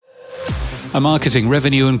A marketing,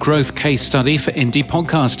 revenue and growth case study for indie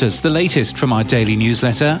podcasters, the latest from our daily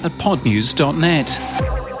newsletter at podnews.net.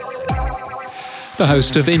 The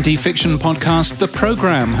host of indie fiction podcast The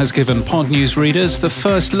Programme has given Pod News readers the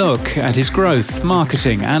first look at his growth,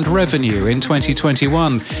 marketing and revenue in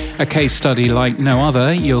 2021. A case study like no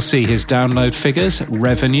other. You'll see his download figures,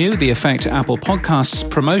 revenue, the effect Apple Podcasts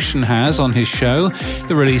promotion has on his show,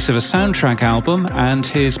 the release of a soundtrack album and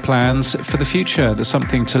his plans for the future. There's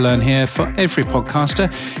something to learn here for every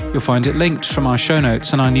podcaster. You'll find it linked from our show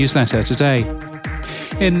notes and our newsletter today.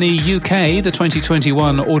 In the UK, the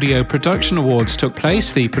 2021 Audio Production Awards took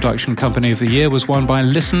place. The Production Company of the Year was won by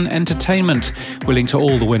Listen Entertainment. We'll link to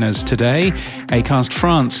all the winners today. Acast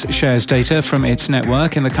France shares data from its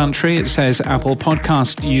network in the country. It says Apple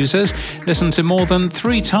Podcast users listen to more than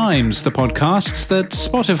 3 times the podcasts that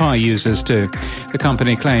Spotify users do. The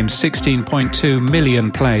company claims 16.2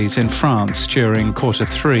 million plays in France during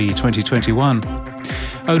Q3 2021.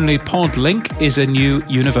 Only Podlink is a new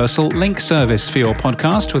universal link service for your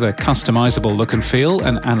podcast with a customizable look and feel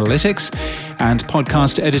and analytics. And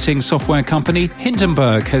podcast editing software company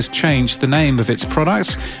Hindenburg has changed the name of its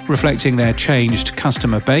products, reflecting their changed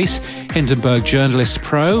customer base. Hindenburg Journalist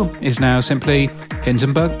Pro is now simply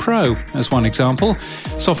Hindenburg Pro, as one example.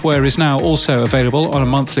 Software is now also available on a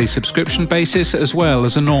monthly subscription basis as well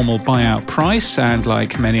as a normal buyout price. And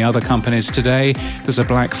like many other companies today, there's a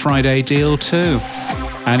Black Friday deal too.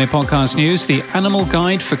 And in podcast news, The Animal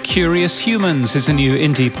Guide for Curious Humans is a new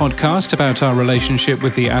indie podcast about our relationship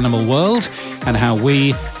with the animal world and how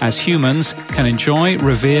we, as humans, can enjoy,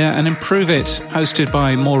 revere and improve it. Hosted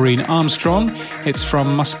by Maureen Armstrong. It's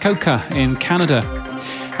from Muskoka in Canada.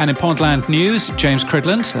 And in Podland News, James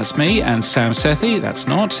Cridland, that's me, and Sam Sethi, that's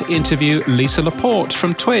not, interview Lisa Laporte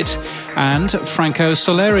from Twit and Franco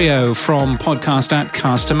Solerio from podcast at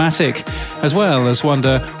Castamatic, as well as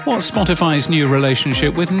wonder what Spotify's new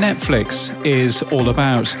relationship with Netflix is all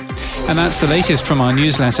about. And that's the latest from our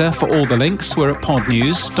newsletter. For all the links, we're at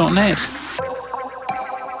podnews.net.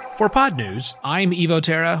 For Pod News, I'm Evo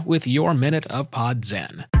Terra with your Minute of Pod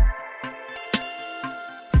Zen.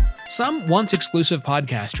 Some once-exclusive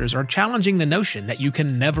podcasters are challenging the notion that you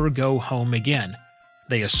can never go home again.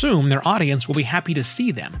 They assume their audience will be happy to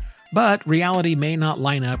see them, but reality may not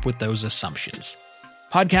line up with those assumptions.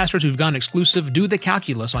 Podcasters who've gone exclusive do the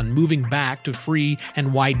calculus on moving back to free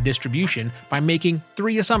and wide distribution by making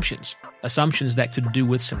 3 assumptions that could do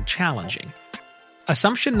with some challenging.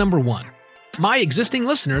 Assumption number 1. My existing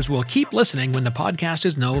listeners will keep listening when the podcast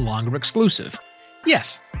is no longer exclusive.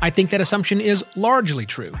 Yes, I think that assumption is largely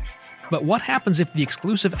true. But what happens if the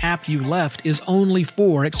exclusive app you left is only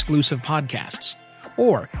for exclusive podcasts?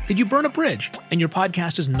 Or did you burn a bridge and your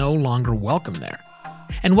podcast is no longer welcome there?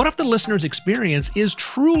 And what if the listener's experience is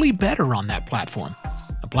truly better on that platform?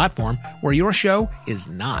 A platform where your show is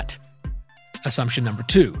not. Assumption number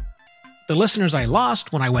 2. The listeners I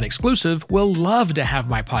lost when I went exclusive will love to have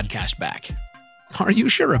my podcast back. Are you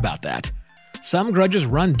sure about that? Some grudges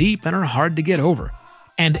run deep and are hard to get over.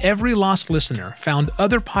 And every lost listener found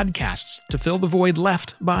other podcasts to fill the void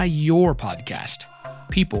left by your podcast.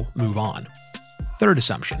 People move on. Third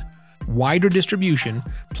assumption. Wider distribution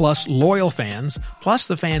plus loyal fans plus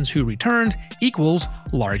the fans who returned equals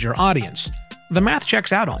larger audience. The math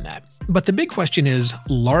checks out on that. But the big question is,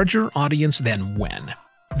 larger audience than when?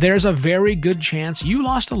 There's a very good chance you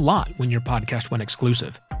lost a lot when your podcast went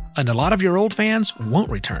exclusive. And a lot of your old fans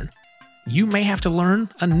won't return. You may have to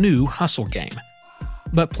learn a new hustle game.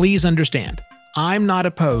 But please understand, I'm not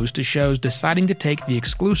opposed to shows deciding to take the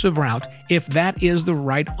exclusive route if that is the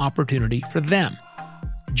right opportunity for them.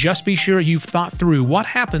 Just be sure you've thought through what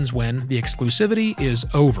happens when the exclusivity is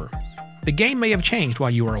over. The game may have changed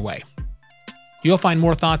while you were away. You'll find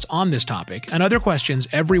more thoughts on this topic and other questions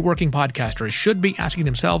every working podcaster should be asking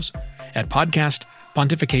themselves at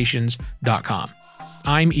podcastpontifications.com.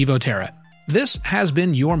 I'm Evo Terra. This has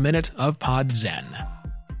been your Minute of Pod Zen.